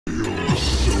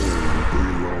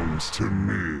belongs to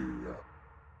me.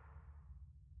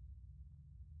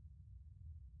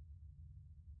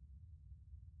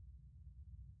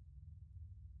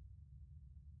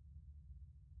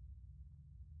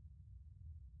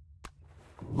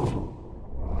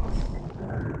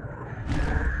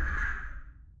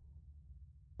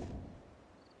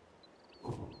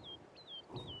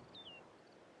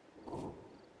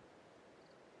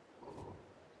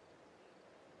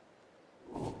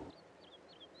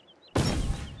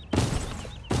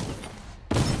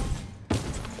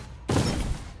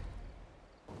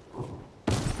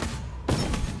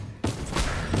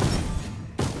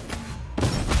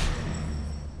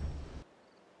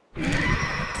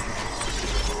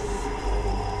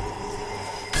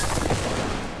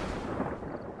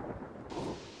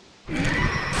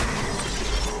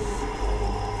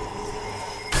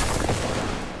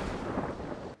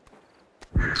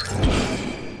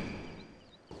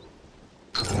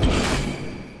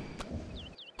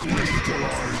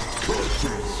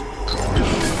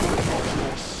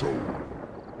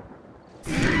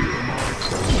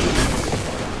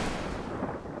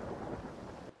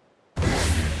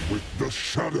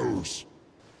 Shadows.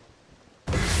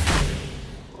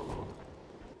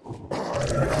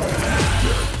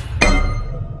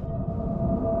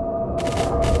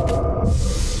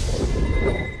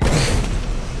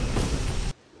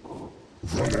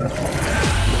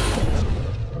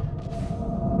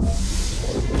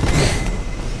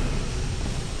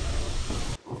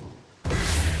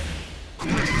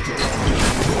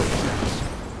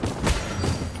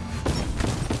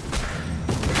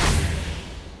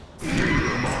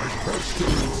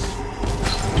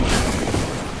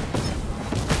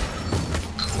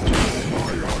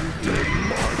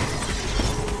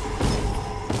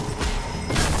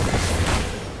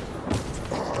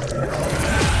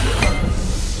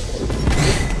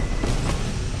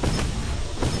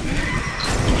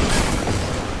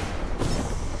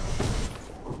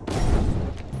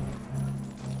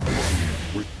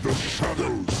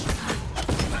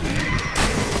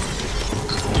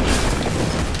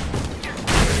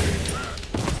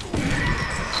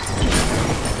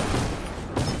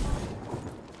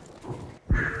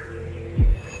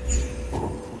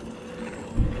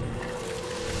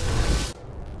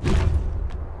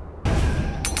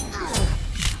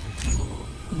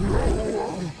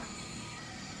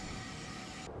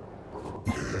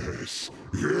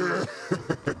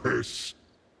 Yes.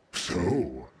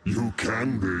 So, you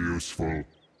can be useful.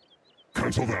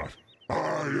 Cancel that.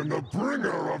 I am the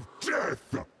bringer of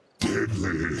death.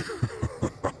 Deadly.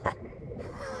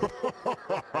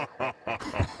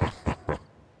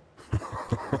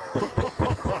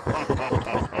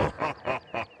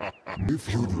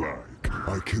 If you'd like,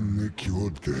 I can make your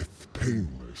death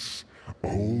painless.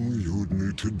 All you'd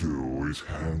need to do is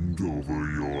hand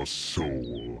over your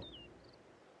soul.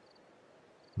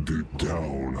 Deep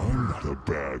down, I'm not a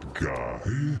bad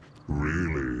guy.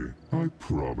 Really, I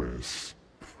promise.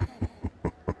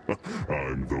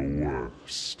 I'm the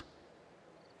worst.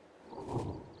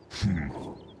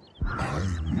 I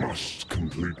must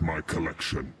complete my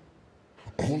collection.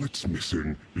 All it's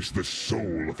missing is the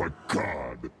soul of a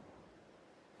god.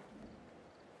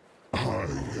 I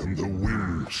am the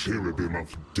winged cherubim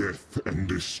of death and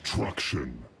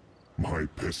destruction. My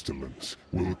pestilence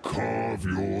will carve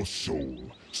your soul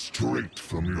straight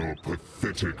from your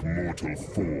pathetic mortal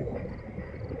form.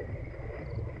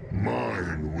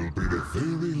 Mine will be the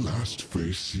very last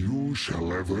face you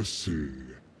shall ever see.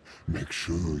 Make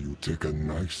sure you take a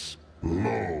nice,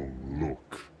 long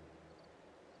look.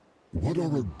 What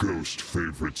are a ghost's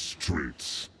favorite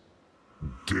streets?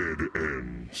 Dead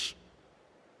ends.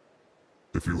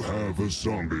 If you have a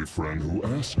zombie friend who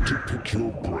asks to pick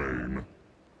your brain,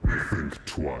 think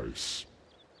twice.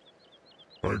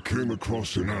 I came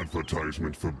across an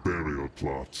advertisement for burial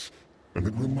plots, and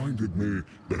it reminded me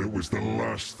that it was the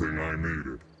last thing I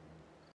needed.